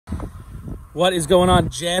What is going on,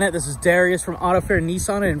 Janet? This is Darius from Auto Fair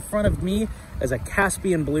Nissan, and in front of me is a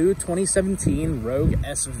Caspian Blue 2017 Rogue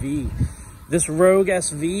SV. This Rogue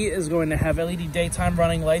SV is going to have LED daytime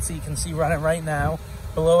running lights that you can see running right now.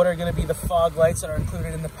 Below it are going to be the fog lights that are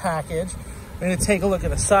included in the package. We're going to take a look at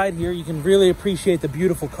the side here. You can really appreciate the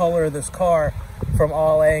beautiful color of this car from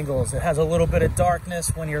all angles. It has a little bit of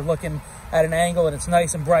darkness when you're looking at an angle, and it's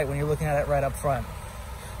nice and bright when you're looking at it right up front.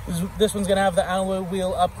 This one's going to have the alloy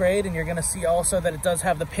wheel upgrade, and you're going to see also that it does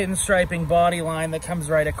have the pinstriping body line that comes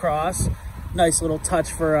right across. Nice little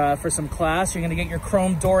touch for some class. You're going to get your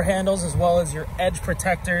chrome door handles as well as your edge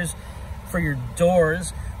protectors for your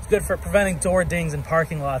doors. It's good for preventing door dings in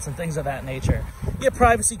parking lots and things of that nature. You get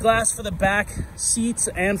privacy glass for the back seats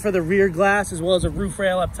and for the rear glass, as well as a roof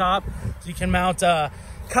rail up top, so you can mount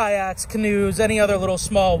kayaks, canoes, any other little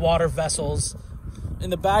small water vessels. In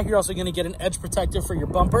the back, you're also going to get an edge protector for your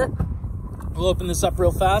bumper. We'll open this up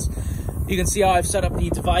real fast. You can see how I've set up the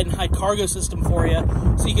divide and hide cargo system for you,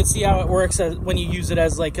 so you can see how it works when you use it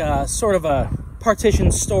as like a sort of a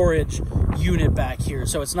partition storage unit back here.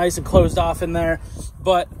 So it's nice and closed off in there,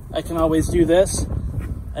 but I can always do this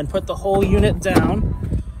and put the whole unit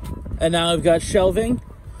down, and now I've got shelving,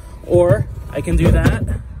 or I can do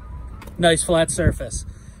that. Nice flat surface.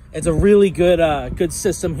 It's a really good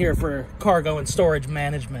system here for cargo and storage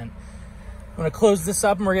management. I'm going to close this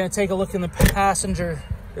up, and we're going to take a look in the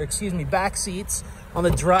back seats on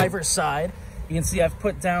the driver's side. You can see I've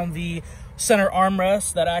put down the center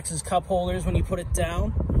armrest that acts as cup holders when you put it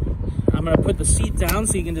down. I'm going to put the seat down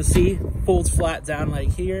so you can just see folds flat down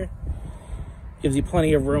like here. Gives you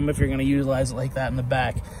plenty of room if you're going to utilize it like that in the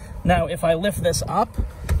back. Now, if I lift this up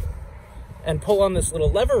and pull on this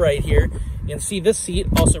little lever right here, you can see this seat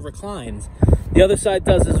also reclines. The other side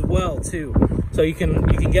does as well too. So you can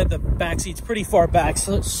get the back seats pretty far back,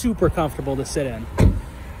 so it's super comfortable to sit in.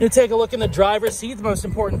 You take a look in the driver's seat, the most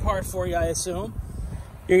important part for you, I assume.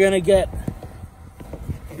 You're gonna get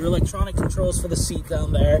your electronic controls for the seat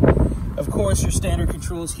down there. Of course, your standard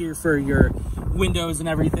controls here for your windows and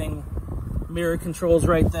everything. Mirror controls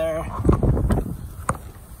right there.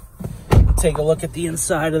 Take a look at the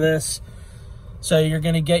inside of this. So you're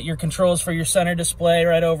going to get your controls for your center display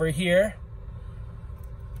right over here.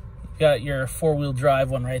 You've got your four-wheel drive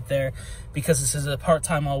one right there, because this is a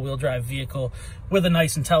part-time all-wheel drive vehicle with a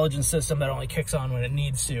nice intelligence system that only kicks on when it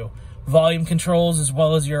needs to. Volume controls as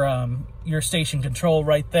well as your station control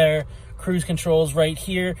right there, cruise controls right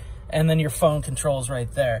here, and then your phone controls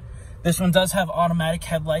right there. This one does have automatic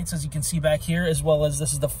headlights, as you can see back here, as well as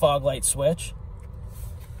this is the fog light switch.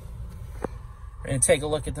 We're going to take a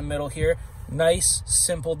look at the middle here. Nice,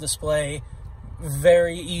 simple display,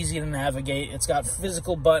 very easy to navigate. It's got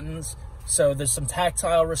physical buttons, so there's some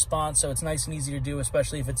tactile response, so it's nice and easy to do,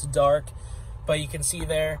 especially if it's dark. But you can see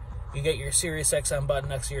there, you get your Sirius XM button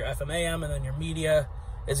next to your FM AM, and then your media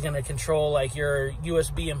is going to control like your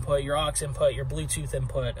USB input, your aux input, your Bluetooth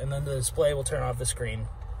input, and then the display will turn off the screen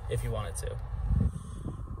if you want it to.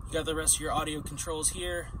 You got the rest of your audio controls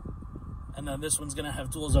here, and then this one's going to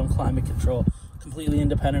have dual zone climate control, completely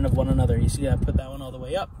independent of one another. You see I put that one all the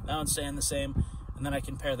way up, now it's staying the same, and then I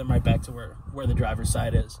can pair them right back to where the driver's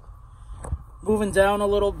side is. Moving down a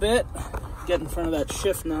little bit, get in front of that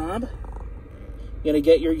shift knob. You're going to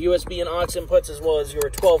get your USB and aux inputs, as well as your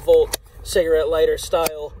 12-volt cigarette lighter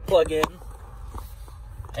style plug-in.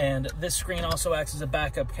 And this screen also acts as a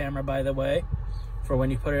backup camera, by the way, for when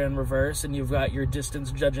you put it in reverse, and you've got your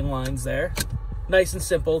distance judging lines there. Nice and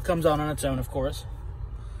simple, comes on its own, of course.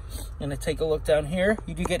 Gonna take a look down here.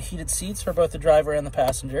 You do get heated seats for both the driver and the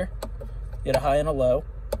passenger. You get a high and a low,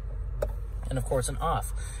 and of course an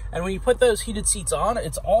off. And when you put those heated seats on,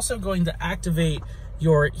 it's also going to activate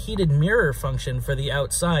your heated mirror function for the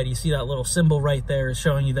outside. You see that little symbol right there is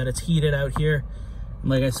showing you that it's heated out here. And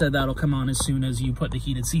like I said, that'll come on as soon as you put the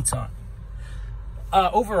heated seats on.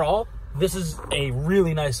 Overall, this is a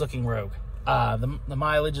really nice looking Rogue. The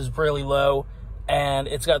mileage is really low, and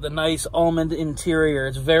it's got the nice almond interior.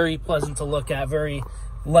 It's very pleasant to look at, very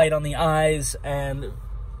light on the eyes, and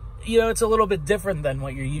you know, it's a little bit different than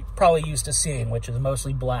what you're probably used to seeing, which is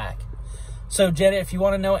mostly black. So Janet, if you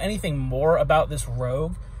want to know anything more about this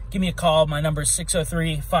Rogue, give me a call. My number is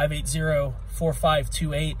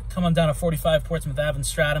 603-580-4528. Come on down to 45 Portsmouth Ave in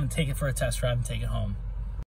Stratham and take it for a test drive and take it home.